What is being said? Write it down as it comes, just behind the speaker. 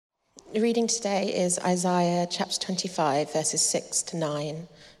The reading today is Isaiah chapter 25, verses 6 to 9, and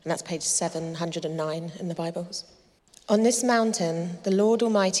that's page 709 in the Bibles. On this mountain, the Lord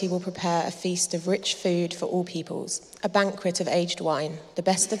Almighty will prepare a feast of rich food for all peoples, a banquet of aged wine, the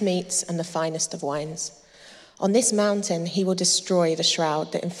best of meats and the finest of wines. On this mountain, he will destroy the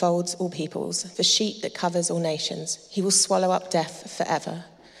shroud that enfolds all peoples, the sheet that covers all nations. He will swallow up death forever.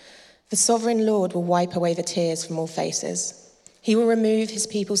 The sovereign Lord will wipe away the tears from all faces. He will remove his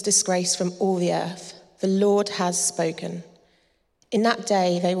people's disgrace from all the earth. The Lord has spoken. In that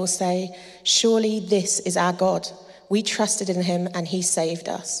day, they will say, surely this is our God. We trusted in him and he saved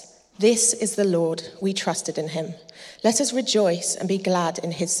us. This is the Lord. We trusted in him. Let us rejoice and be glad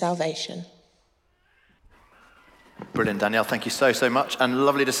in his salvation. Brilliant, Danielle. Thank you so much, and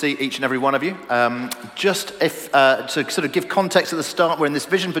lovely to see each and every one of you. To sort of give context at the start, we're in this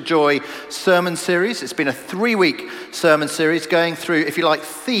Vision for Joy sermon series. It's been a 3-week sermon series going through, if you like,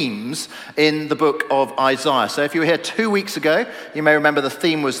 themes in the book of Isaiah. So if you were here 2 weeks ago, you may remember the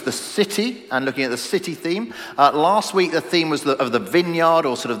theme was the city, and looking at the city theme. Last week, the theme was of the vineyard,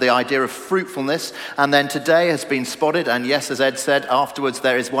 or sort of the idea of fruitfulness, and then today has been spotted, and yes, as Ed said, afterwards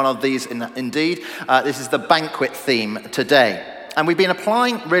there is one of these indeed. This is the banquet theme today. And we've been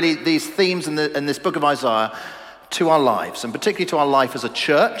applying really these themes in this book of Isaiah to our lives, and particularly to our life as a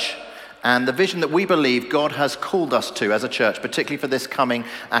church and the vision that we believe God has called us to as a church, particularly for this coming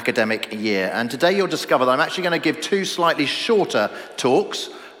academic year. And today you'll discover that I'm actually going to give 2 slightly shorter talks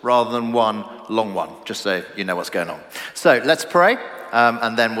rather than one long one, just so you know what's going on. So let's pray,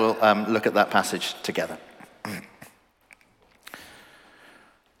 and then we'll look at that passage together.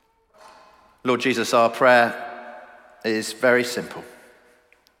 Lord Jesus, our prayer is very simple,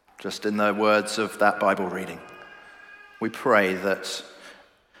 just in the words of that Bible reading. We pray that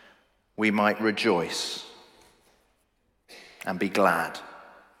we might rejoice and be glad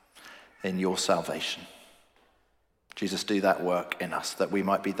in your salvation. Jesus, do that work in us, that we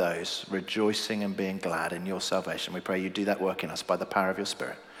might be those rejoicing and being glad in your salvation. We pray you do that work in us by the power of your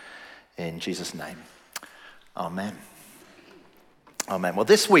Spirit. In Jesus' name, amen. Amen. Well,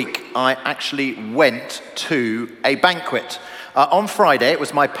 this week I actually went to a banquet. On Friday, it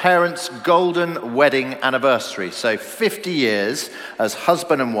was my parents' golden wedding anniversary, so 50 years as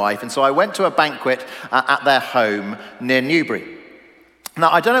husband and wife, and so I went to a banquet at their home near Newbury. Now,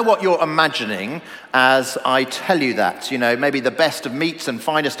 I don't know what you're imagining as I tell you that. You know, maybe the best of meats and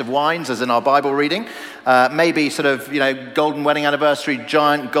finest of wines, as in our Bible reading. Maybe sort of, golden wedding anniversary,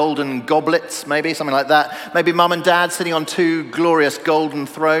 giant golden goblets, maybe, something like that. Maybe mum and dad sitting on 2 glorious golden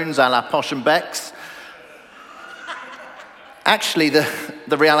thrones a la Posh and Becks. Actually,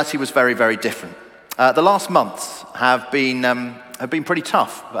 the reality was very, very different. The last months have been pretty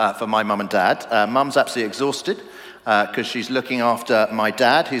tough for my mum and dad. Mum's absolutely exhausted, because she's looking after my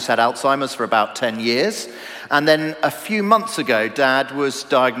dad, who's had Alzheimer's for about 10 years. And then a few months ago, Dad was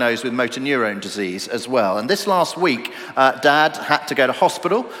diagnosed with motor neurone disease as well. And this last week, Dad had to go to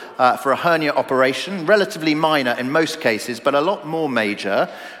hospital for a hernia operation, relatively minor in most cases, but a lot more major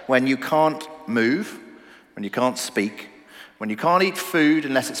when you can't move, when you can't speak, when you can't eat food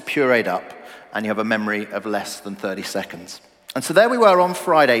unless it's pureed up, and you have a memory of less than 30 seconds. And so there we were on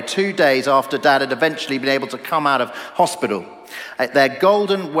Friday, 2 days after Dad had eventually been able to come out of hospital at their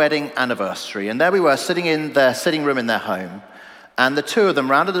golden wedding anniversary. And there we were sitting in their sitting room in their home, and the 2 of them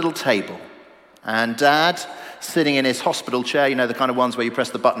round a little table. And Dad sitting in his hospital chair, the kind of ones where you press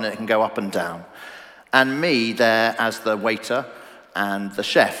the button and it can go up and down. And me there as the waiter and the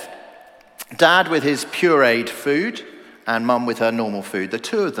chef. Dad with his pureed food and Mum with her normal food. The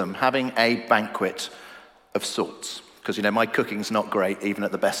 2 of them having a banquet of sorts. Because, my cooking's not great, even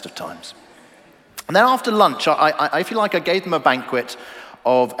at the best of times. And then after lunch, I feel like I gave them a banquet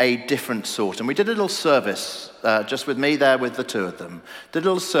of a different sort. And we did a little service, just with me there with the 2 of them. Did a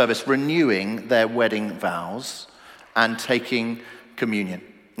little service renewing their wedding vows and taking communion.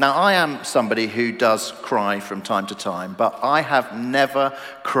 Now, I am somebody who does cry from time to time, but I have never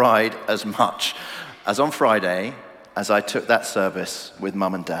cried as much as on Friday as I took that service with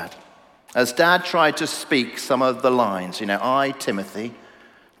Mum and Dad. As Dad tried to speak some of the lines, I, Timothy,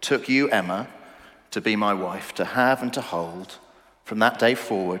 took you, Emma, to be my wife, to have and to hold, from that day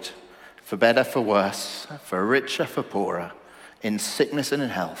forward, for better, for worse, for richer, for poorer, in sickness and in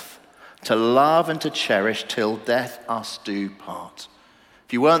health, to love and to cherish till death us do part.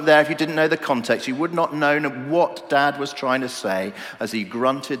 If you weren't there, if you didn't know the context, you would not know what Dad was trying to say as he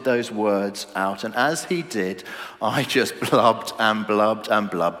grunted those words out. And as he did, I just blubbed and blubbed and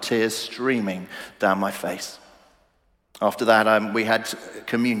blubbed, tears streaming down my face. After that, we had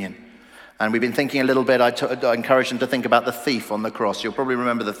communion. And we've been thinking a little bit, I encouraged them to think about the thief on the cross. You'll probably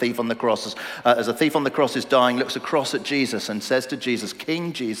remember the thief on the cross as a thief on the cross is dying, looks across at Jesus and says to Jesus,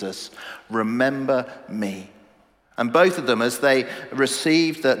 King Jesus, remember me. And both of them, as they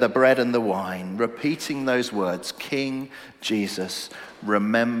received the bread and the wine, repeating those words, King Jesus,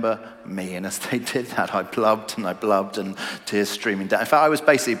 remember me. And as they did that, I blubbed and tears streaming down. In fact, I was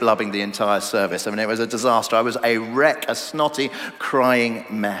basically blubbing the entire service. I mean, it was a disaster. I was a wreck, a snotty, crying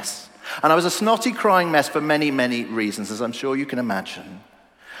mess. And I was a snotty, crying mess for many, many reasons, as I'm sure you can imagine.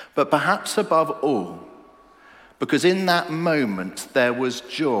 But perhaps above all, because in that moment there was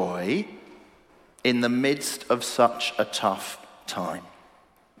joy in the midst of such a tough time.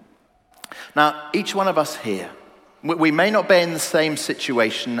 Now, each one of us here, we may not be in the same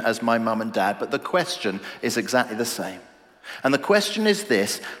situation as my mum and dad, but the question is exactly the same. And the question is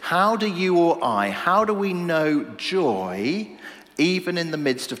this: how do you or I, how do we know joy even in the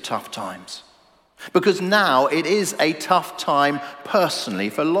midst of tough times? Because now it is a tough time personally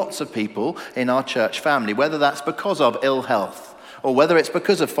for lots of people in our church family, whether that's because of ill health, or whether it's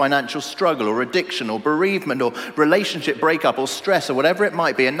because of financial struggle or addiction or bereavement or relationship breakup or stress or whatever it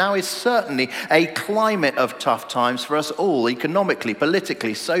might be. And now is certainly a climate of tough times for us all, economically,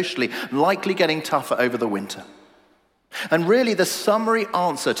 politically, socially, likely getting tougher over the winter. And really the summary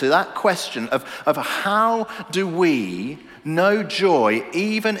answer to that question of how do we know joy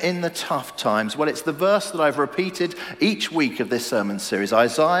even in the tough times, well, it's the verse that I've repeated each week of this sermon series,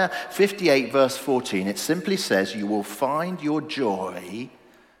 Isaiah 58 verse 14. It simply says, you will find your joy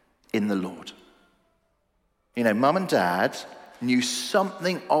in the Lord. You know, mum and dad knew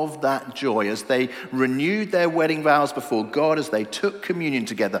something of that joy as they renewed their wedding vows before God, as they took communion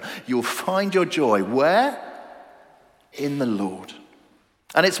together. You'll find your joy where? In the Lord.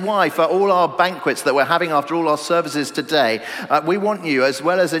 And it's why for all our banquets that we're having after all our services today, we want you, as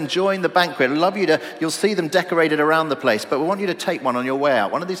well as enjoying the banquet, I'd love you to, you'll see them decorated around the place, but we want you to take one on your way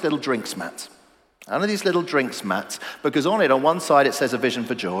out, one of these little drinks mats. One of these little drinks mats, because on it, on one side it says a vision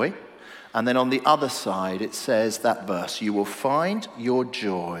for joy, and then on the other side it says that verse, you will find your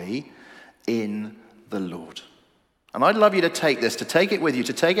joy in the Lord. And I'd love you to take this, to take it with you,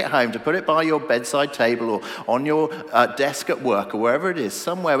 to take it home, to put it by your bedside table or on your desk at work or wherever it is,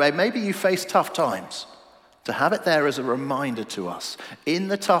 somewhere where maybe you face tough times, to have it there as a reminder to us in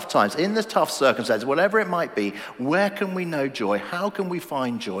the tough times, in the tough circumstances, whatever it might be, where can we know joy? How can we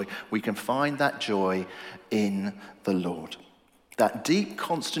find joy? We can find that joy in the Lord. That deep,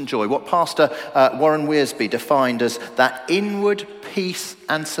 constant joy, what Pastor Warren Wiersbe defined as that inward peace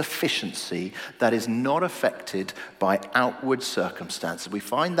and sufficiency that is not affected by outward circumstances. We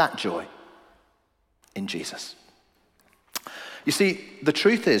find that joy in Jesus. You see, the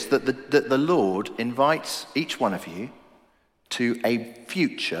truth is that the Lord invites each one of you to a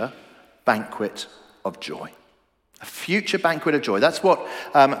future banquet of joy. A future banquet of joy. That's what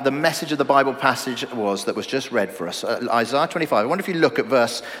the message of the Bible passage was that was just read for us. Isaiah 25. I wonder if you look at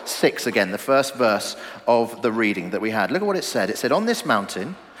verse 6 again, the first verse of the reading that we had. Look at what it said. It said, on this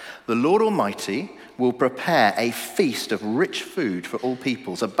mountain, the Lord Almighty will prepare a feast of rich food for all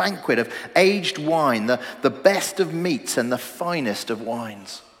peoples, a banquet of aged wine, the best of meats and the finest of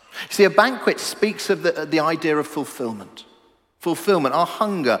wines. You see, a banquet speaks of the idea of fulfillment. Fulfillment, our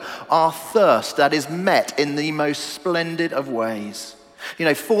hunger, our thirst that is met in the most splendid of ways. You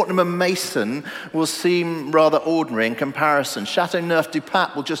know, Fortnum and Mason will seem rather ordinary in comparison.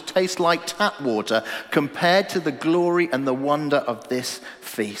 Chateauneuf-du-Pape will just taste like tap water compared to the glory and the wonder of this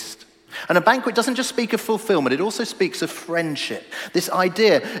feast. And a banquet doesn't just speak of fulfillment, it also speaks of friendship. This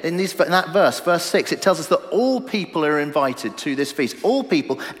idea in that verse 6, it tells us that all people are invited to this feast. All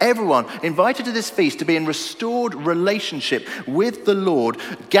people, everyone, invited to this feast to be in restored relationship with the Lord,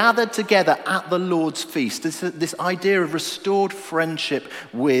 gathered together at the Lord's feast. This idea of restored friendship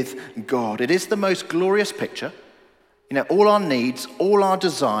with God. It is the most glorious picture. You know, all our needs, all our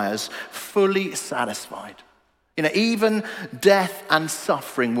desires, fully satisfied. You know, even death and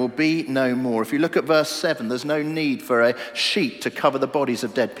suffering will be no more. If you look at verse 7, there's no need for a sheet to cover the bodies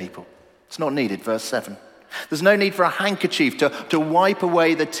of dead people. It's not needed, verse 7. There's no need for a handkerchief to wipe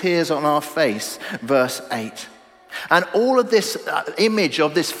away the tears on our face, verse 8. And all of this image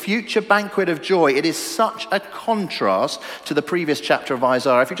of this future banquet of joy, it is such a contrast to the previous chapter of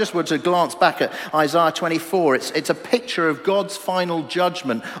Isaiah. If you just were to glance back at Isaiah 24, it's a picture of God's final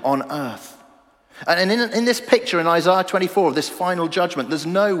judgment on earth. And in this picture in Isaiah 24 of this final judgment, there's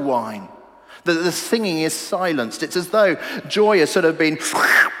no wine. The singing is silenced. It's as though joy has sort of been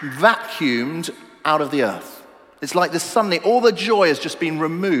vacuumed out of the earth. It's like this suddenly all the joy has just been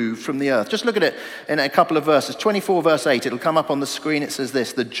removed from the earth. Just look at it in a couple of verses. 24 verse 8, it'll come up on the screen. It says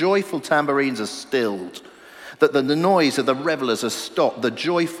this: the joyful tambourines are stilled, that the noise of the revelers has stopped, the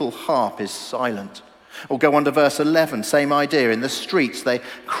joyful harp is silent. Or go on to verse 11, same idea. In the streets they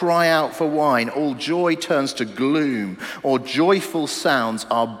cry out for wine, all joy turns to gloom, or joyful sounds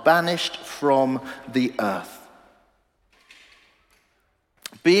are banished from the earth.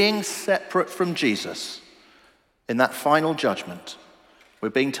 Being separate from Jesus in that final judgment, we're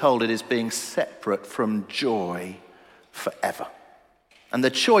being told it is being separate from joy forever. And the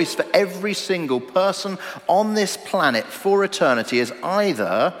choice for every single person on this planet for eternity is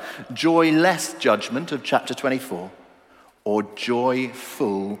either joyless judgment of chapter 24 or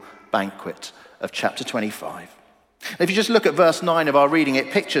joyful banquet of chapter 25. If you just look at verse 9 of our reading,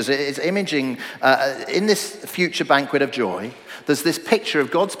 it pictures, it's imaging in this future banquet of joy. There's this picture of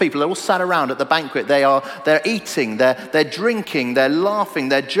God's people. They're all sat around at the banquet. They're eating, they're drinking, they're laughing,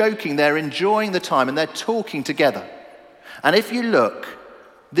 they're joking, they're enjoying the time, and they're talking together. And if you look,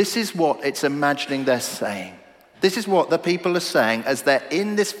 this is what it's imagining they're saying. This is what the people are saying as they're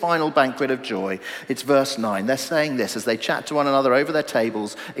in this final banquet of joy. It's verse 9. They're saying this as they chat to one another over their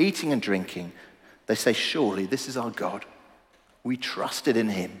tables, eating and drinking. They say, surely this is our God. We trusted in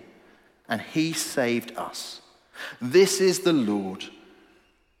him, and he saved us. This is the Lord.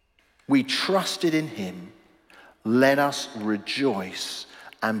 We trusted in him. Let us rejoice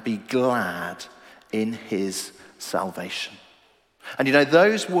and be glad in his salvation. And you know,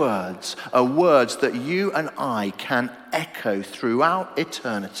 those words are words that you and I can echo throughout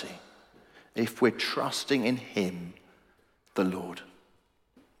eternity if we're trusting in him, the Lord.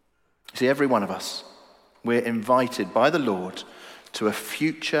 See, every one of us, we're invited by the Lord to a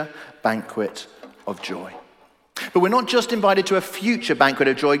future banquet of joy. But we're not just invited to a future banquet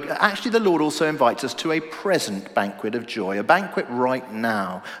of joy. Actually, the Lord also invites us to a present banquet of joy, a banquet right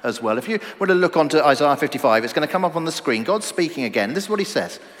now as well. If you were to look onto Isaiah 55, it's going to come up on the screen. God's speaking again. This is what he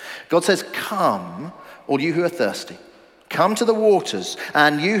says. God says, come, all you who are thirsty. Come to the waters,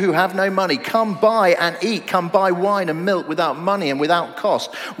 and you who have no money, come buy and eat. Come buy wine and milk without money and without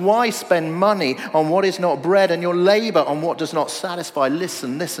cost. Why spend money on what is not bread and your labor on what does not satisfy?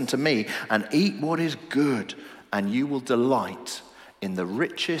 Listen to me, and eat what is good, and you will delight in the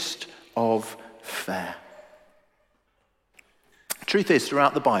richest of fare. Truth is,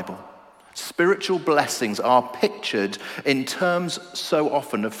 throughout the Bible, spiritual blessings are pictured in terms so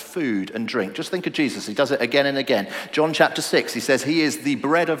often of food and drink. Just think of Jesus. He does it again and again. John chapter 6, he says he is the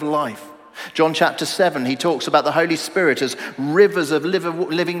bread of life. John chapter 7, he talks about the Holy Spirit as rivers of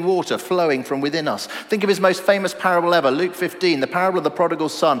living water flowing from within us. Think of his most famous parable ever, Luke 15, the parable of the prodigal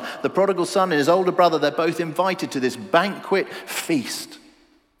son. The prodigal son and his older brother, they're both invited to this banquet feast.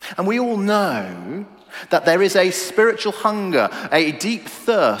 And we all know that there is a spiritual hunger, a deep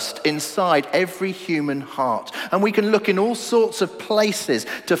thirst inside every human heart. And we can look in all sorts of places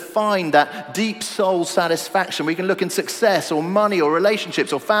to find that deep soul satisfaction. We can look in success or money or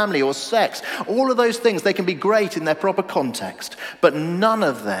relationships or family or sex. All of those things, they can be great in their proper context, but none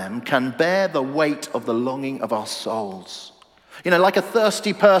of them can bear the weight of the longing of our souls. You know, like a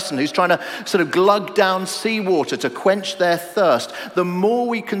thirsty person who's trying to sort of glug down seawater to quench their thirst. The more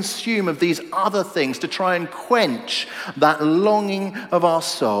we consume of these other things to try and quench that longing of our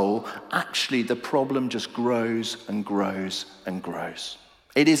soul, actually the problem just grows and grows and grows.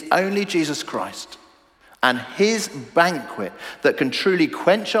 It is only Jesus Christ and his banquet that can truly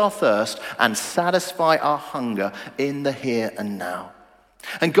quench our thirst and satisfy our hunger in the here and now.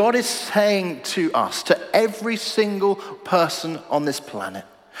 And God is saying to us, to every single person on this planet,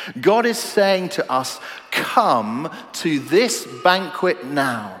 God is saying to us, come to this banquet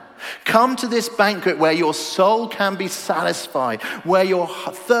now. Come to this banquet where your soul can be satisfied, where your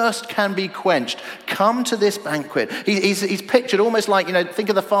thirst can be quenched. Come to this banquet. He's pictured almost like, you know, think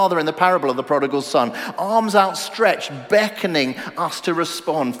of the father in the parable of the prodigal son, arms outstretched, beckoning us to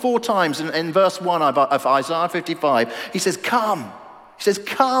respond. 4 times in verse 1 of Isaiah 55, he says, come. He says,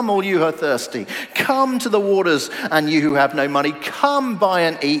 come, all you who are thirsty. Come to the waters, and you who have no money. Come buy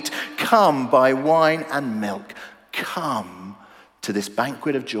and eat. Come buy wine and milk. Come to this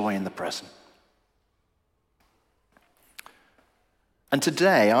banquet of joy in the present. And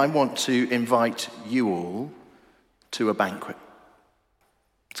today, I want to invite you all to a banquet.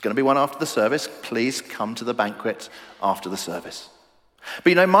 It's going to be one after the service. Please come to the banquet after the service.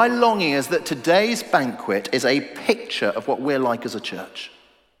 But you know, my longing is that today's banquet is a picture of what we're like as a church.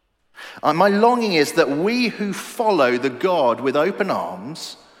 My longing is that we who follow the God with open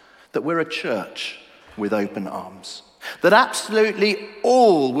arms, that we're a church with open arms. that absolutely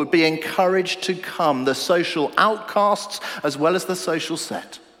all would be encouraged to come, the social outcasts as well as the social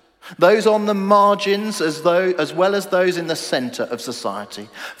set, those on the margins as well as those in the center of society,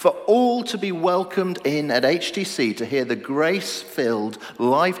 for all to be welcomed in at HTC to hear the grace-filled,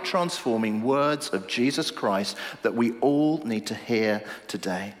 life-transforming words of Jesus Christ that we all need to hear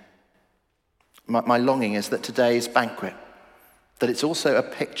today. My longing is that today's banquet, that it's also a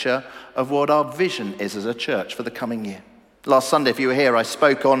picture of what our vision is as a church for the coming year. Last Sunday, if you were here, I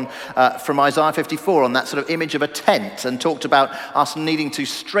spoke from Isaiah 54 on that sort of image of a tent and talked about us needing to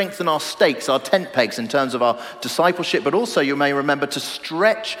strengthen our stakes, our tent pegs in terms of our discipleship, but also you may remember to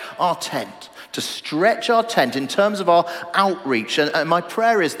stretch our tent in terms of our outreach. And my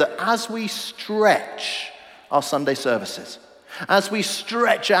prayer is that as we stretch our Sunday services, as we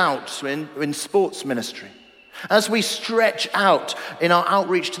stretch out in sports ministry, as we stretch out in our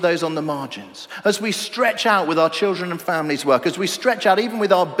outreach to those on the margins, as we stretch out with our children and families work, as we stretch out even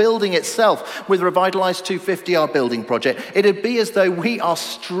with our building itself, with Revitalize 250, our building project, it'd be as though we are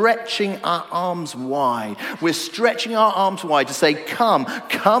stretching our arms wide. We're stretching our arms wide to say, come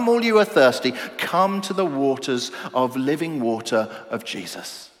all you are thirsty, come to the waters of living water of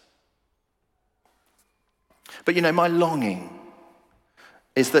Jesus. But my longing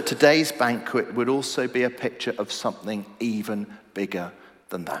is that today's banquet would also be a picture of something even bigger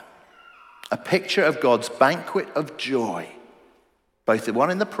than that. A picture of God's banquet of joy, both the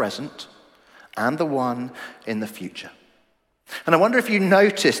one in the present and the one in the future. And I wonder if you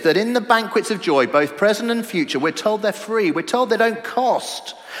noticed that in the banquets of joy, both present and future, we're told they're free, we're told they don't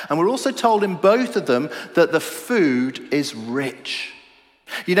cost, and we're also told in both of them that the food is rich.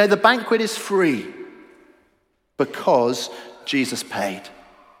 The banquet is free because Jesus paid.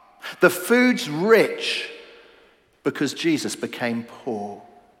 The food's rich because Jesus became poor.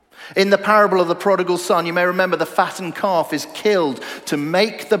 In the parable of the prodigal son, you may remember the fattened calf is killed to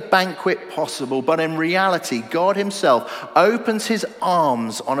make the banquet possible. But in reality, God himself opens his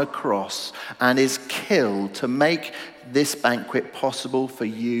arms on a cross and is killed to make this banquet possible for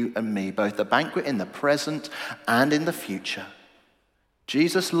you and me, both the banquet in the present and in the future.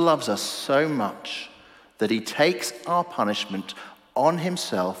 Jesus loves us so much that he takes our punishment on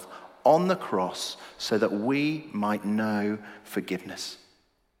himself on the cross so that we might know forgiveness.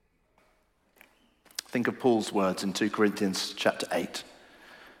 Think of Paul's words in 2 Corinthians chapter 8.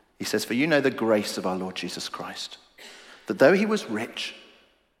 He says, "For you know the grace of our Lord Jesus Christ, that though he was rich,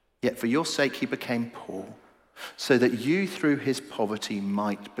 yet for your sake he became poor, so that you through his poverty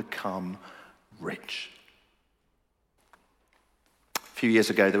might become rich." A few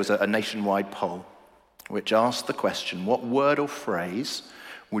years ago, there was a nationwide poll which asked the question, what word or phrase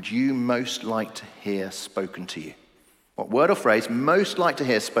would you most like to hear spoken to you? What word or phrase most like to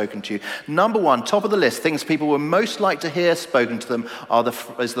hear spoken to you? Number one, top of the list, things people would most like to hear spoken to them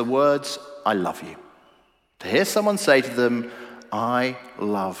is the words, "I love you." To hear someone say to them, "I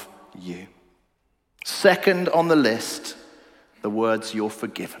love you." Second on the list, the words, "You're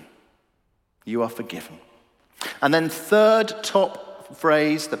forgiven." You are forgiven. And then third top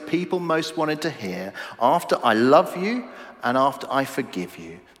phrase that people most wanted to hear, after "I love you" and after "I forgive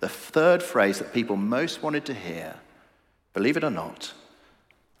you," the third phrase that people most wanted to hear, believe it or not,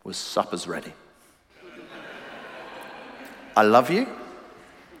 was "Supper's ready." I love you,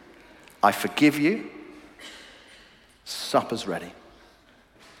 I forgive you, supper's ready.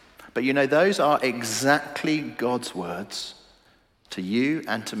 But those are exactly God's words to you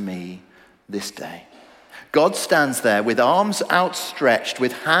and to me this day. God stands there with arms outstretched,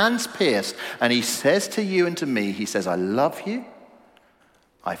 with hands pierced, and he says to you and to me, he says, "I love you,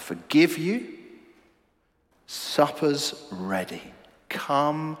 I forgive you, supper's ready.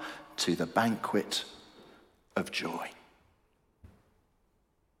 Come to the banquet of joy."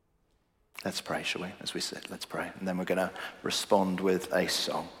 Let's pray, shall we? As we sit, let's pray. And then we're going to respond with a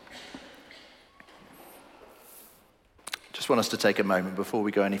song. Just want us to take a moment before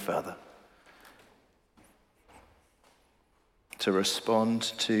we go any further to respond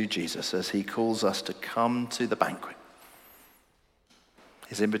to Jesus as he calls us to come to the banquet.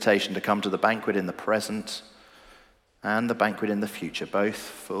 His invitation to come to the banquet in the present and the banquet in the future, both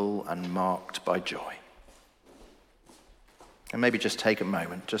full and marked by joy. And maybe just take a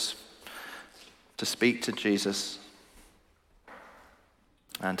moment just to speak to Jesus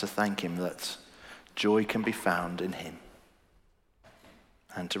and to thank him that joy can be found in him,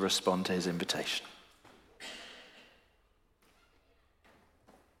 and to respond to his invitation.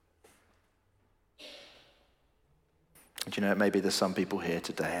 And maybe there's some people here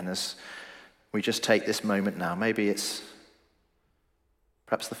today, and as we just take this moment now, maybe it's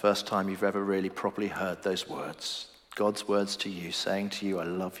perhaps the first time you've ever really properly heard those words, God's words to you, saying to you, I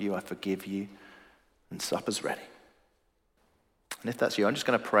love you, I forgive you, and supper's ready. And if that's you, I'm just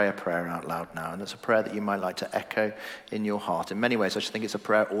going to pray a prayer out loud now. And it's a prayer that you might like to echo in your heart. In many ways, I just think it's a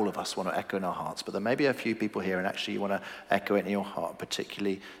prayer all of us want to echo in our hearts. But there may be a few people here and actually you want to echo it in your heart, a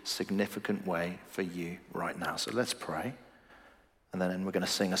particularly significant way for you right now. So let's pray. And then we're going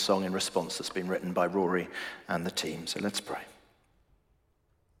to sing a song in response that's been written by Rory and the team. So let's pray.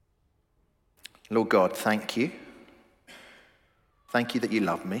 Lord God, thank you. Thank you that you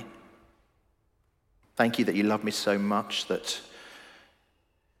love me. Thank you that you love me so much that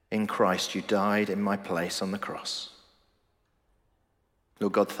in Christ you died in my place on the cross.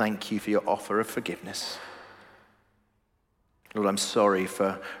 Lord God, thank you for your offer of forgiveness. Lord, I'm sorry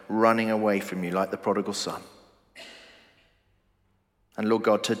for running away from you like the prodigal son. And Lord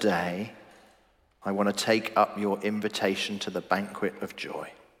God, today I want to take up your invitation to the banquet of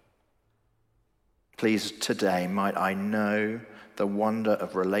joy. Please, today might I know the wonder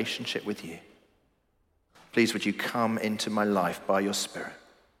of relationship with you. Please, would you come into my life by your Spirit?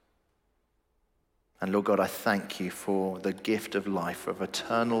 And Lord God, I thank you for the gift of life, of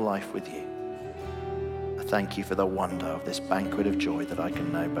eternal life with you. I thank you for the wonder of this banquet of joy that I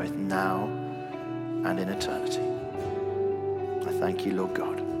can know both now and in eternity. I thank you, Lord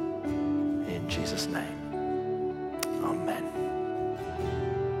God. In Jesus' name, amen.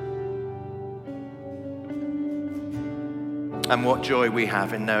 And what joy we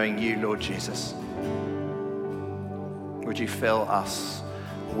have in knowing you, Lord Jesus. Would you fill us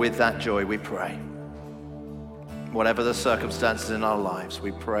with that joy, we pray. Whatever the circumstances in our lives,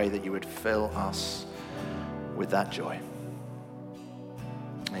 we pray that you would fill us with that joy.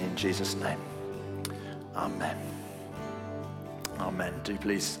 In Jesus' name, amen. Amen. Do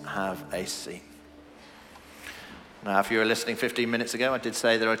please have a seat. Now, if you were listening 15 minutes ago, I did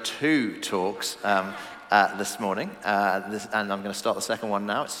say there are two talks this morning, and I'm going to start the second one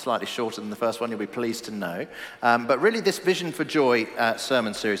now. It's slightly shorter than the first one, you'll be pleased to know. But really this Vision for Joy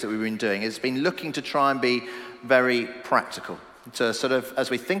sermon series that we've been doing has been looking to try and be very practical. To sort of,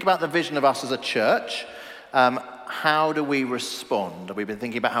 as we think about the vision of us as a church, how do we respond? We've been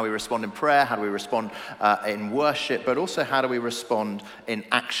thinking about how we respond in prayer, how do we respond in worship, but also how do we respond in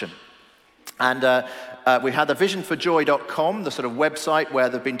action? And we had the visionforjoy.com, the sort of website where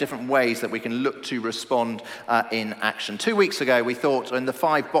there have been different ways that we can look to respond in action. 2 weeks ago, we thought in the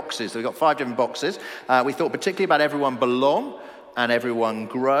 5 boxes, we've got 5 different boxes, we thought particularly about everyone belong and everyone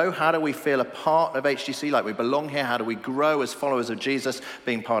grow. How do we feel a part of HTC, like we belong here? How do we grow as followers of Jesus,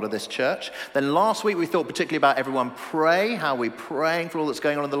 being part of this church? Then last week we thought particularly about everyone pray. How are we praying for all that's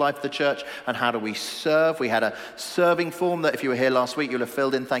going on in the life of the church? And how do we serve? We had a serving form that if you were here last week, you'll have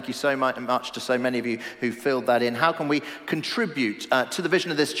filled in. Thank you so much to so many of you who filled that in. How can we contribute to the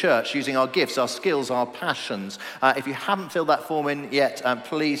vision of this church using our gifts, our skills, our passions? If you haven't filled that form in yet,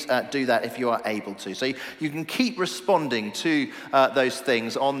 please do that if you are able to. So you can keep responding to those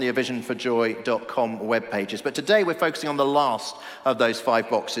things on the visionforjoy.com web pages. But today we're focusing on the last of those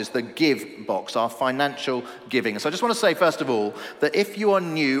 5 boxes, the give box, our financial giving. So I just want to say, first of all, that if you are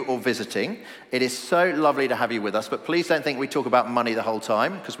new or visiting, it is so lovely to have you with us. But please don't think we talk about money the whole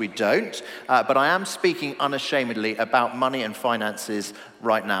time, because we don't. But I am speaking unashamedly about money and finances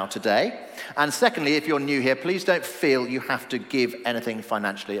right now today. And secondly, if you're new here, please don't feel you have to give anything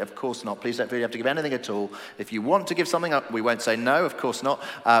financially. Of course not. Please don't feel you have to give anything at all. If you want to give something up, we won't say no, of course not,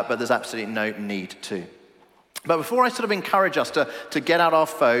 but there's absolutely no need to. But before I sort of encourage us to get out our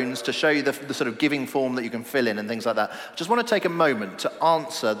phones, to show you the sort of giving form that you can fill in and things like that, I just want to take a moment to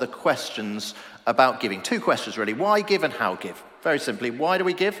answer the questions about giving. 2 questions really. Why give and how give? Very simply, why do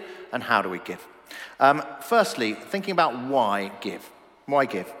we give and how do we give? Firstly, thinking about why give. Why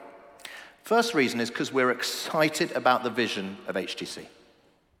give? First reason is because we're excited about the vision of HTC.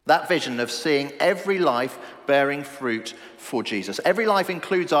 That vision of seeing every life bearing fruit for Jesus. Every life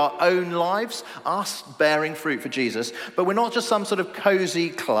includes our own lives, us bearing fruit for Jesus, but we're not just some sort of cozy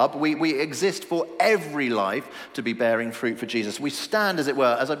club. We exist for every life to be bearing fruit for Jesus. We stand, as it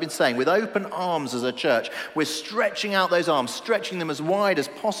were, as I've been saying, with open arms as a church. We're stretching out those arms, stretching them as wide as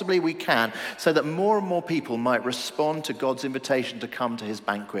possibly we can, so that more and more people might respond to God's invitation to come to his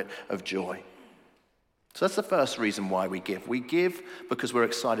banquet of joy. So that's the first reason why we give. We give because we're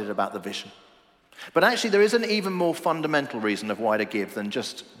excited about the vision. But actually there is an even more fundamental reason of why to give than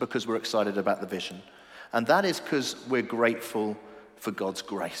just because we're excited about the vision. And that is because we're grateful for God's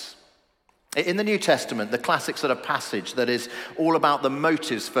grace. In the New Testament, the classic sort of passage that is all about the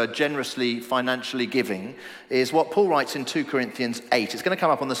motives for generously financially giving is what Paul writes in 2 Corinthians 8. It's going to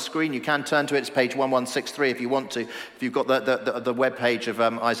come up on the screen. You can turn to it. It's page 1163 if you want to. If you've got the web page of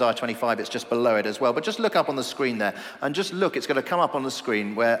Isaiah 25, it's just below it as well. But just look up on the screen there and just look. It's going to come up on the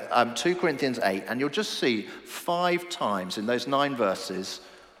screen where 2 Corinthians 8, and you'll just see 5 times in those 9 verses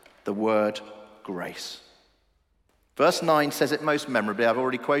the word grace. Verse 9 says it most memorably. I've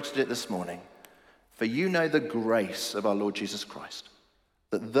already quoted it this morning. For you know the grace of our Lord Jesus Christ,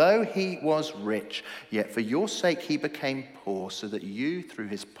 that though he was rich, yet for your sake he became poor, so that you through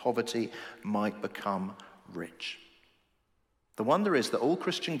his poverty might become rich. The wonder is that all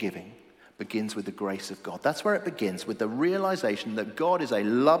Christian giving begins with the grace of God. That's where it begins, with the realization that God is a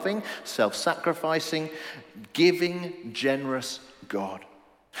loving, self-sacrificing, giving, generous God.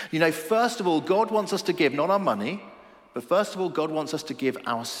 You know, first of all, God wants us to give not our money, but first of all, God wants us to give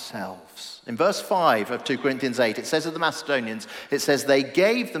ourselves. In verse 5 of 2 Corinthians 8, it says of the Macedonians, it says they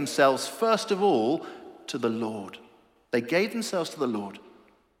gave themselves first of all to the Lord. They gave themselves to the Lord.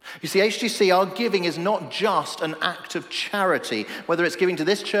 You see, HGC, our giving is not just an act of charity, whether it's giving to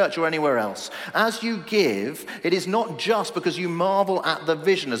this church or anywhere else. As you give, it is not just because you marvel at the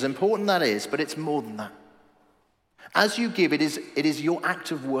vision, as important that is, but it's more than that. As you give, it is your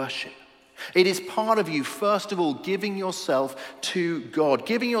act of worship. It is part of you, first of all, giving yourself to God,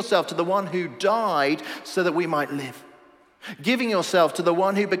 giving yourself to the one who died so that we might live, giving yourself to the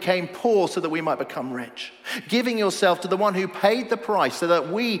one who became poor so that we might become rich, giving yourself to the one who paid the price so that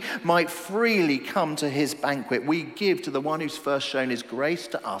we might freely come to his banquet. We give to the one who's first shown his grace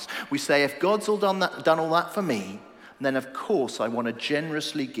to us. We say, if God's done all that for me, then of course I want to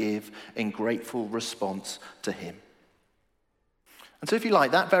generously give in grateful response to him. And so if you like,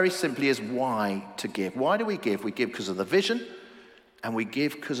 that very simply is why to give. Why do we give? We give because of the vision, and we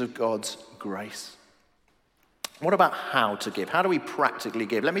give because of God's grace. What about how to give? How do we practically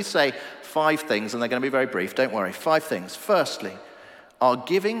give? Let me say 5 things, and they're going to be very brief. Don't worry. 5 things. Firstly, our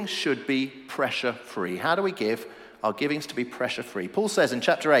giving should be pressure-free. How do we give? Our giving's to be pressure-free. Paul says in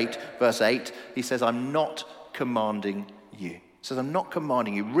chapter 8, verse 8, he says, I'm not commanding you. He says, I'm not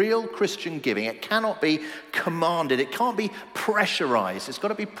commanding you. Real Christian giving, it cannot be commanded. It can't be pressurized. It's got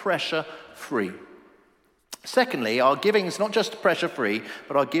to be pressure-free. Secondly, our giving is not just pressure-free,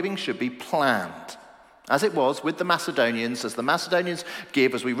 but our giving should be planned. As it was with the Macedonians, as the Macedonians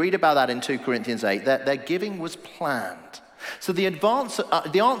give, as we read about that in 2 Corinthians 8, their giving was planned. So the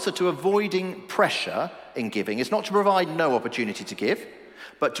answer to avoiding pressure in giving is not to provide no opportunity to give,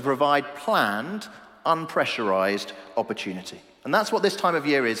 but to provide planned, unpressurized opportunity. And that's what this time of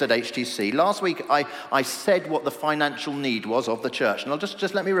year is at HTC. Last week, I said what the financial need was of the church. And I'll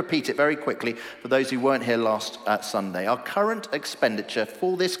just let me repeat it very quickly for those who weren't here last Sunday. Our current expenditure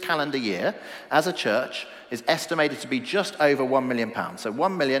for this calendar year as a church is estimated to be just over £1 million. So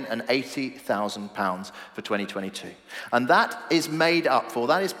 £1,080,000 for 2022. And that is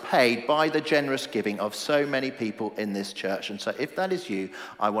that is paid by the generous giving of so many people in this church. And so if that is you,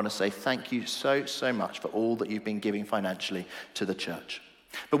 I want to say thank you so much for all that you've been giving financially to the church.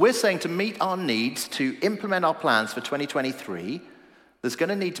 But we're saying to meet our needs, to implement our plans for 2023, there's going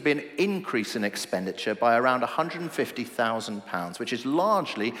to need to be an increase in expenditure by around £150,000, which is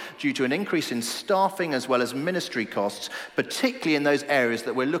largely due to an increase in staffing as well as ministry costs, particularly in those areas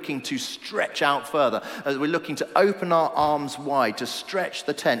that we're looking to stretch out further, as we're looking to open our arms wide, to stretch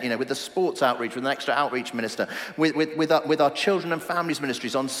the tent, with the sports outreach, with an extra outreach minister, with our children and families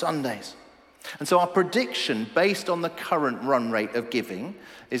ministries on Sundays. And so our prediction, based on the current run rate of giving,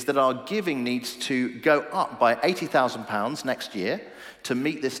 is that our giving needs to go up by £80,000 next year to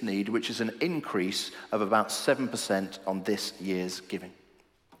meet this need, which is an increase of about 7% on this year's giving.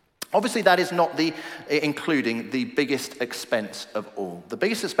 Obviously, that is not including the biggest expense of all. The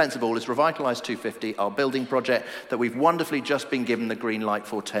biggest expense of all is Revitalise 250, our building project that we've wonderfully just been given the green light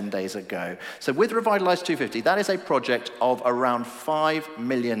for 10 days ago. So with Revitalise 250, that is a project of around £5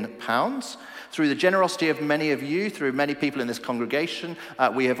 million. Through the generosity of many of you, through many people in this congregation,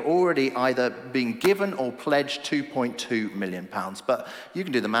 we have already either been given or pledged £2.2 million. But you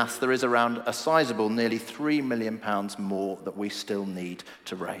can do the maths. There is around a sizable, nearly £3 million more that we still need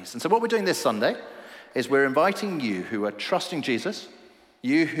to raise. And so what we're doing this Sunday is we're inviting you who are trusting Jesus,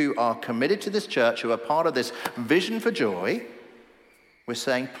 you who are committed to this church, who are part of this Vision for Joy. We're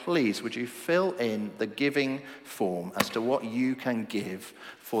saying, please, would you fill in the giving form as to what you can give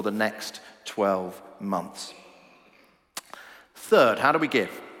for the next 12 months. Third, how do we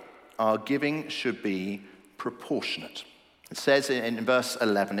give? Our giving should be proportionate. It says in verse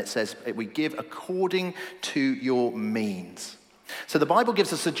 11, it says, we give according to your means. So the Bible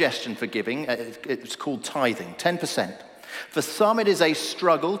gives a suggestion for giving. It's called tithing, 10%. For some, it is a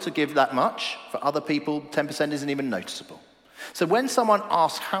struggle to give that much. For other people, 10% isn't even noticeable. So when someone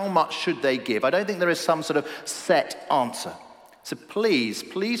asks how much should they give, I don't think there is some sort of set answer. So please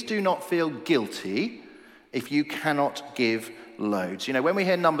do not feel guilty if you cannot give loads. You know, when we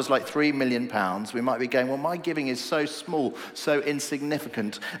hear numbers like £3 million, we might be going, well, my giving is so small, so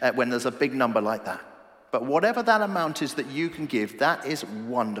insignificant when there's a big number like that. But whatever that amount is that you can give, that is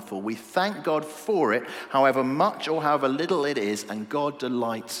wonderful. We thank God for it, however much or however little it is, and God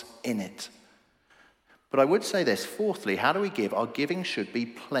delights in it. But I would say this, fourthly, how do we give? Our giving should be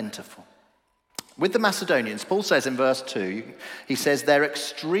plentiful. With the Macedonians, Paul says in verse 2, he says, their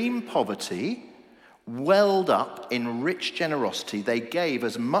extreme poverty welled up in rich generosity. They gave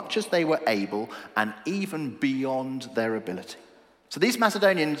as much as they were able and even beyond their ability. So these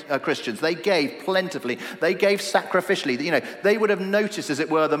Macedonian Christians, they gave plentifully. They gave sacrificially. You know, they would have noticed, as it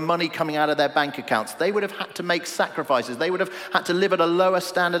were, the money coming out of their bank accounts. They would have had to make sacrifices. They would have had to live at a lower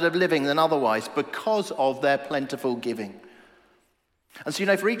standard of living than otherwise because of their plentiful giving. And so, you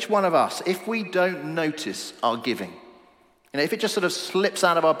know, for each one of us, if we don't notice our giving, you know, if it just sort of slips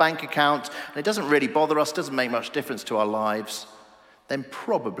out of our bank account and it doesn't really bother us, doesn't make much difference to our lives, then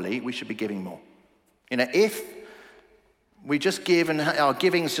probably we should be giving more. You know, if we just give and our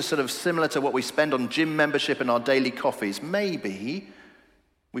giving is just sort of similar to what we spend on gym membership and our daily coffees, maybe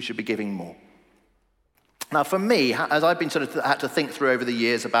we should be giving more. Now, for me, as I've been sort of had to think through over the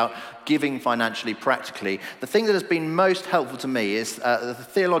years about giving financially, practically, the thing that has been most helpful to me is the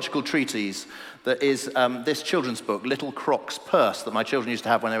theological treatise that is this children's book, Little Croc's Purse, that my children used to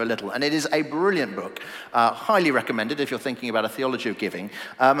have when they were little. And it is a brilliant book, highly recommended if you're thinking about a theology of giving.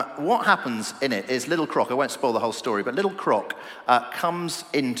 What happens in it is Little Croc, I won't spoil the whole story, but Little Croc comes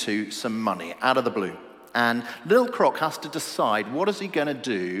into some money out of the blue. And Little Croc has to decide what is he going to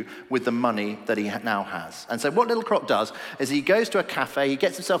do with the money that he now has. And so what Little Croc does is he goes to a cafe, he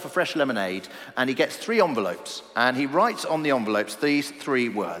gets himself a fresh lemonade, and he gets 3 envelopes. And he writes on the envelopes these 3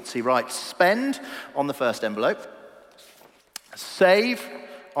 words. He writes spend on the first envelope, save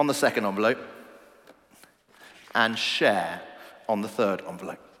on the second envelope, and share on the third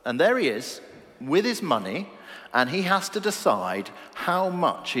envelope. And there he is with his money, and he has to decide how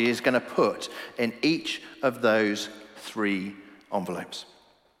much he is going to put in each of those 3 envelopes.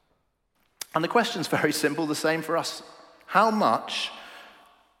 And the question's very simple, the same for us. How much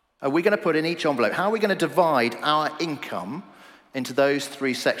are we going to put in each envelope? How are we going to divide our income into those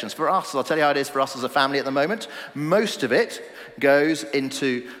 3 sections? For us, I'll tell you how it is for us as a family at the moment. Most of it goes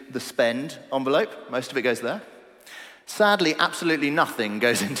into the spend envelope. Most of it goes there. Sadly, absolutely nothing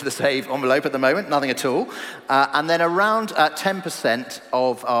goes into the save envelope at the moment, nothing at all. And then around 10%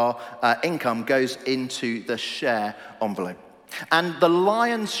 of our income goes into the share envelope. And the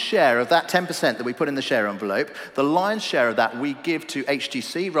lion's share of that 10% that we put in the share envelope, the lion's share of that we give to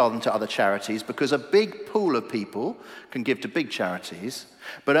HTC rather than to other charities, because a big pool of people can give to big charities,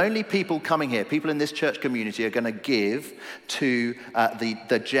 but only people coming here, people in this church community, are going to give to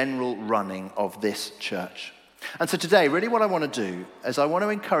the general running of this church. And so today, really what I want to do is I want to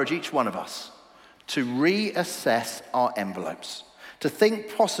encourage each one of us to reassess our envelopes, to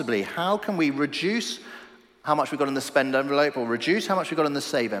think possibly how can we reduce how much we've got in the spend envelope or reduce how much we've got in the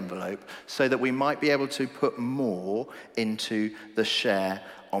save envelope so that we might be able to put more into the share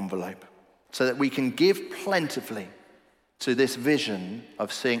envelope, so that we can give plentifully to this vision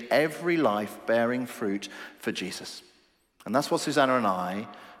of seeing every life bearing fruit for Jesus. And that's what Susanna and I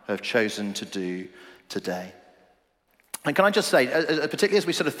have chosen to do today. And can I just say, particularly as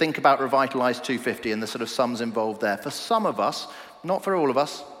we sort of think about Revitalize 250 and the sort of sums involved there, for some of us, not for all of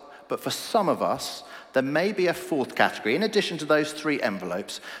us, but for some of us, there may be a 4th category. In addition to those 3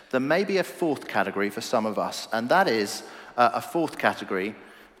 envelopes, there may be a 4th category for some of us, and that is a 4th category,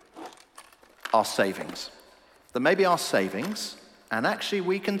 our savings. There may be our savings, and actually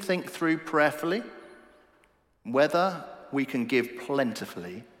we can think through prayerfully whether we can give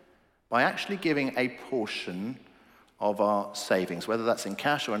plentifully by actually giving a portion of our savings, whether that's in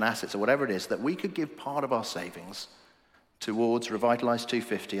cash or in assets or whatever it is, that we could give part of our savings towards Revitalize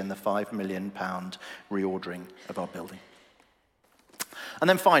 250 and the £5 million reordering of our building. And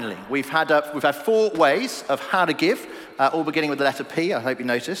then finally, we've had 4 ways of how to give, all beginning with the letter P, I hope you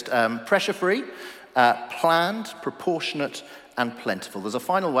noticed. Pressure-free, planned, proportionate, and plentiful. There's a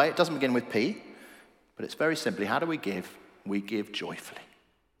final way, it doesn't begin with P, but it's very simply, how do we give? We give joyfully.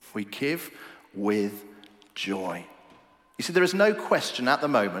 We give with joy. You see, there is no question at the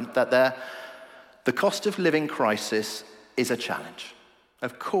moment that the cost of living crisis is a challenge.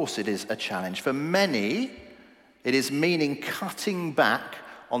 Of course it is a challenge. For many, It is meaning cutting back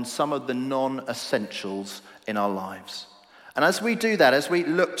on some of the non-essentials in our lives. And as we do that, as we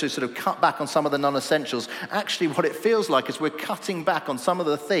look to sort of cut back on some of the non-essentials, actually what it feels like is we're cutting back on some of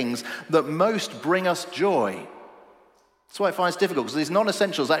the things that most bring us joy. That's why I find it's difficult, because these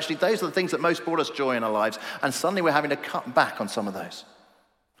non-essentials, actually, those are the things that most brought us joy in our lives, and suddenly we're having to cut back on some of those.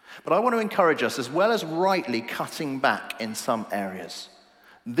 But I want to encourage us, as well as rightly cutting back in some areas,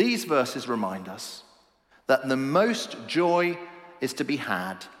 these verses remind us that the most joy is to be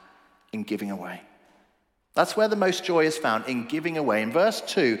had in giving away. That's where the most joy is found, in giving away. In verse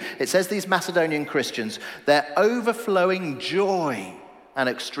 2, it says these Macedonian Christians, their overflowing joy and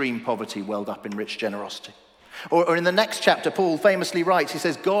extreme poverty welled up in rich generosity. Or in the next chapter, Paul famously writes, he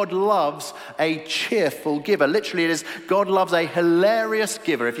says, God loves a cheerful giver. Literally, it is, God loves a hilarious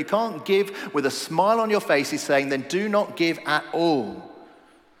giver. If you can't give with a smile on your face, he's saying, then do not give at all.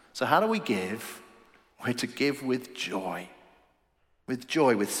 So how do we give? We're to give with joy. With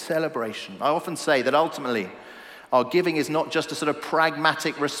joy, with celebration. I often say that ultimately, our giving is not just a sort of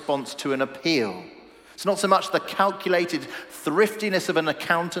pragmatic response to an appeal. It's not so much the calculated thriftiness of an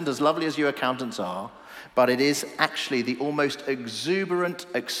accountant, as lovely as you accountants are, but it is actually the almost exuberant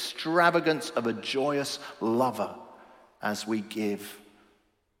extravagance of a joyous lover as we give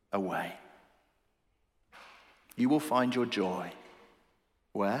away. You will find your joy.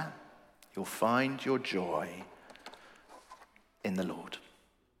 Where? You'll find your joy in the Lord.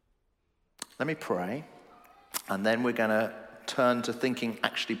 Let me pray, and then we're going to turn to thinking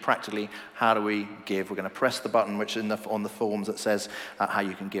actually practically, how do we give? We're going to press the button which is on the forms that says how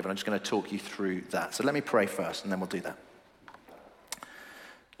you can give, and I'm just going to talk you through that. So let me pray first, and then we'll do that.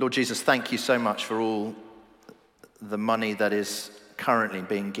 Lord Jesus, thank you so much for all the money that is currently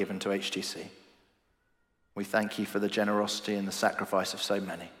being given to HTC. We thank you for the generosity and the sacrifice of so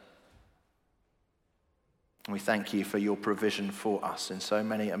many. We thank you for your provision for us in so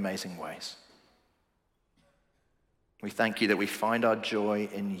many amazing ways. We thank you that we find our joy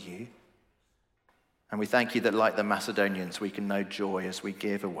in you. And we thank you that, like the Macedonians, we can know joy as we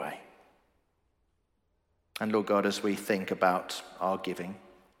give away. And Lord God, as we think about our giving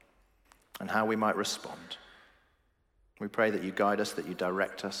and how we might respond, we pray that you guide us, that you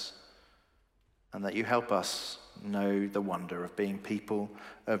direct us, and that you help us know the wonder of being people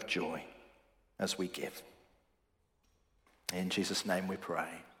of joy as we give. In Jesus' name we pray.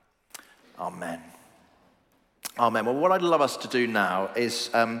 Amen. Amen. Well, what I'd love us to do now is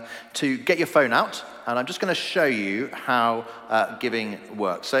to get your phone out, and I'm just going to show you how giving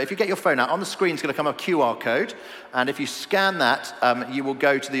works. So if you get your phone out, on the screen is going to come a QR code, and if you scan that, you will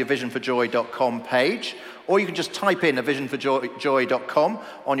go to the avisionforjoy.com page, or you can just type in avisionforjoy.com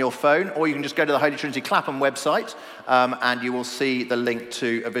on your phone, or you can just go to the Holy Trinity Clapham website, and you will see the link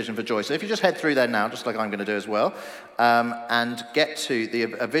to A Vision for Joy. So if you just head through there now, just like I'm going to do as well, and get to the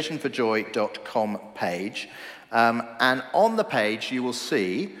avisionforjoy.com page, and on the page you will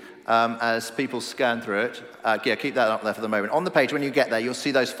see, as people scan through it, keep that up there for the moment. On the page, when you get there, you'll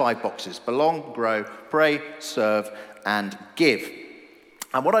see those 5 boxes: belong, grow, pray, serve, and give.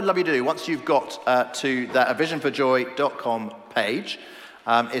 And what I'd love you to do, once you've got to that avisionforjoy.com page,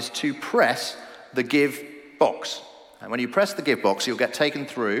 is to press the give box. And when you press the give box, you'll get taken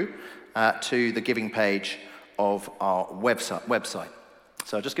through to the giving page of our website.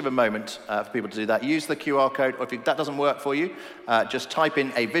 So just give a moment for people to do that. Use the QR code, or if that doesn't work for you, just type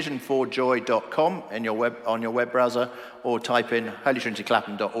in avisionforjoy.com on your web browser, or type in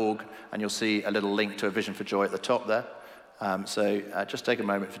holytrinityclapham.org, and you'll see a little link to A Vision for Joy at the top there. So just take a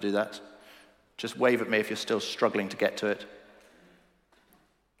moment to do that. Just wave at me if you're still struggling to get to it.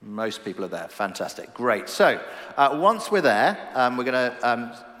 Most people are there. Fantastic. Great. So once we're there, we're going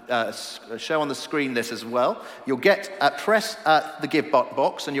to show on the screen this as well. You'll press the give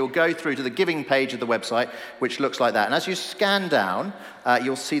box, and you'll go through to the giving page of the website, which looks like that. And as you scan down,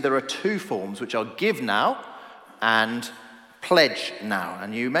 you'll see there are 2 forms, which are Give Now and Pledge Now.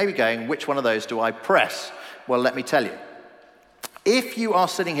 And you may be going, which one of those do I press? Well, let me tell you. If you are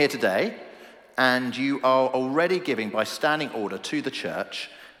sitting here today and you are already giving by standing order to the church,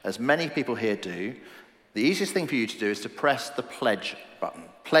 as many people here do, the easiest thing for you to do is to press the Pledge button.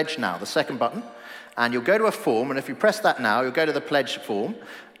 Pledge Now, the second button, and you'll go to a form, and if you press that now, you'll go to the Pledge form,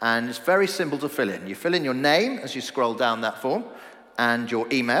 and it's very simple to fill in. You fill in your name as you scroll down that form, and your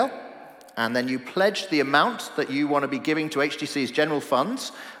email, and then you pledge the amount that you want to be giving to HTC's general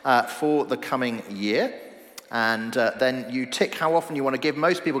funds for the coming year. And then you tick how often you want to give.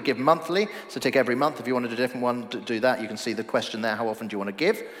 Most people give monthly, so tick every month. If you wanted a different one, do that. You can see the question there, how often do you want to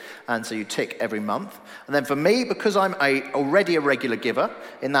give? And so you tick every month. And then for me, because I'm already a regular giver,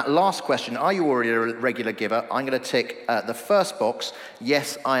 in that last question, are you already a regular giver? I'm going to tick the first box,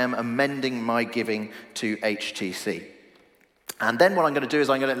 yes, I am amending my giving to HTC. And then what I'm going to do is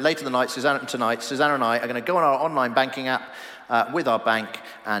later tonight, Susanna and I are going to go on our online banking app with our bank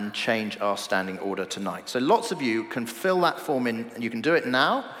and change our standing order tonight. So lots of you can fill that form in, and you can do it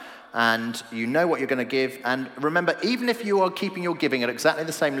now, and you know what you're going to give. And remember, even if you are keeping your giving at exactly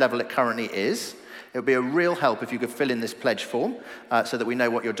the same level it currently is, it would be a real help if you could fill in this pledge form so that we know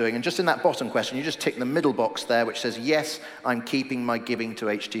what you're doing. And just in that bottom question, you just tick the middle box there, which says, yes, I'm keeping my giving to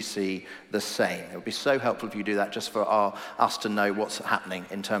HTC the same. It would be so helpful if you do that, just for us to know what's happening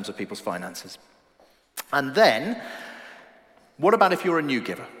in terms of people's finances. And then, what about if you're a new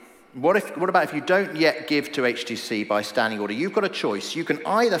giver? What about if you don't yet give to HTC by standing order? You've got a choice. You can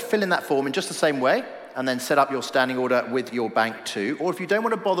either fill in that form in just the same way and then set up your standing order with your bank too, or if you don't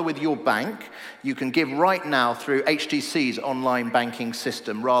want to bother with your bank, you can give right now through HTC's online banking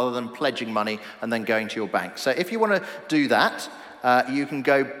system rather than pledging money and then going to your bank. So if you want to do that, you can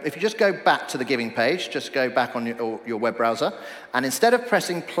go, if you just go back to the giving page, just go back on your web browser, and instead of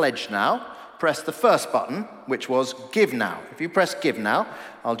pressing pledge now, press the first button, which was Give Now. If you press Give Now,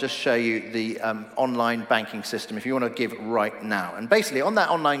 I'll just show you the online banking system if you want to give right now. And basically, on that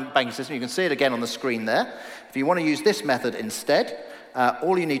online banking system, you can see it again on the screen there. If you want to use this method instead,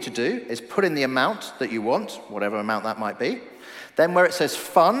 all you need to do is put in the amount that you want, whatever amount that might be. Then where it says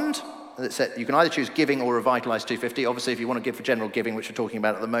Fund, you can either choose Giving or Revitalise 250. Obviously, if you want to give for general giving, which we're talking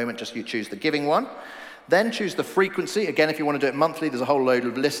about at the moment, just you choose the Giving one. Then choose the frequency. Again, if you want to do it monthly, there's a whole load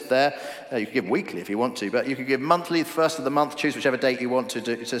of lists there. You can give weekly if you want to, but you can give monthly, first of the month, choose whichever date you want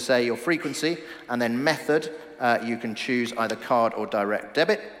to say your frequency, and then method, you can choose either card or direct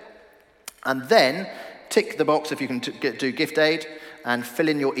debit. And then tick the box if you can do gift aid and fill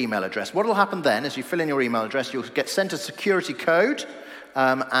in your email address. What will happen then is you fill in your email address, you'll get sent a security code,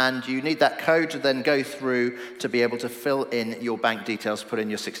 and you need that code to then go through to be able to fill in your bank details, put in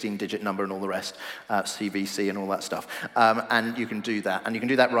your 16-digit number and all the rest, CVC and all that stuff. And you can do that. And you can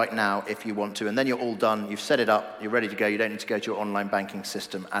do that right now if you want to. And then you're all done. You've set it up. You're ready to go. You don't need to go to your online banking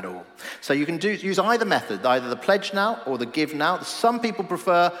system at all. So you can use either method, either the Pledge Now or the Give Now. Some people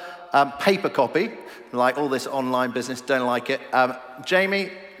prefer paper copy, like all this online business, don't like it.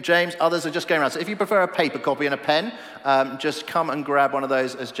 James, others are just going around. So if you prefer a paper copy and a pen, just come and grab one of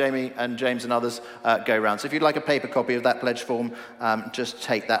those as Jamie and James and others go around. So if you'd like a paper copy of that pledge form, just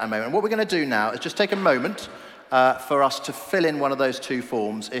take that a moment. And what we're going to do now is just take a moment for us to fill in one of those two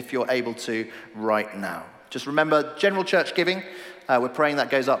forms if you're able to right now. Just remember, general church giving, we're praying that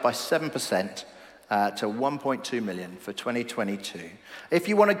goes up by 7%. To 1.2 million for 2022. If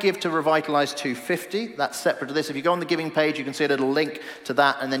you want to give to Revitalise 250, that's separate to this. If you go on the giving page, you can see a little link to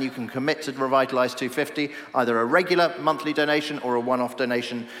that, and then you can commit to Revitalise 250, either a regular monthly donation or a one-off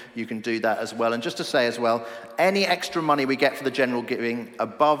donation. You can do that as well. And just to say as well, any extra money we get for the general giving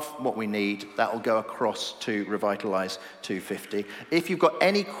above what we need, that will go across to Revitalise 250. If you've got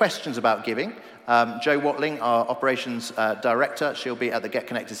any questions about giving, Jo Watling, our operations director, she'll be at the Get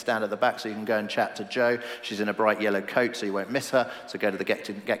Connected stand at the back, so you can go and chat to Jo. She's in a bright yellow coat, so you won't miss her. So go to the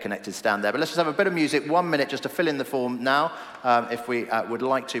Get Connected stand there. But let's just have a bit of music, 1 minute, just to fill in the form now, if we would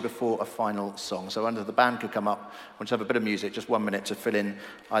like to, before a final song. So under the band could come up, we'll just have a bit of music, just 1 minute to fill in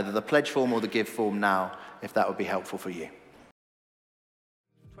either the pledge form or the give form now, if that would be helpful for you.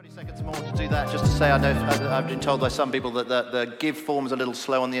 20 seconds more to do that, just to say, I know I've been told by some people that the give form is a little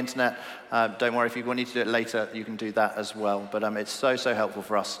slow on the internet. Don't worry, if you need to do it later, you can do that as well. But it's so helpful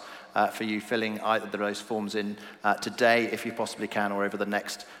for us, for you filling either of those forms in today, if you possibly can, or over the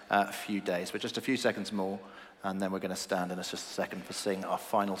next few days. But just a few seconds more, and then we're going to stand in just a second for sing our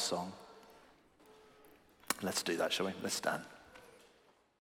final song. Let's do that, shall we? Let's stand.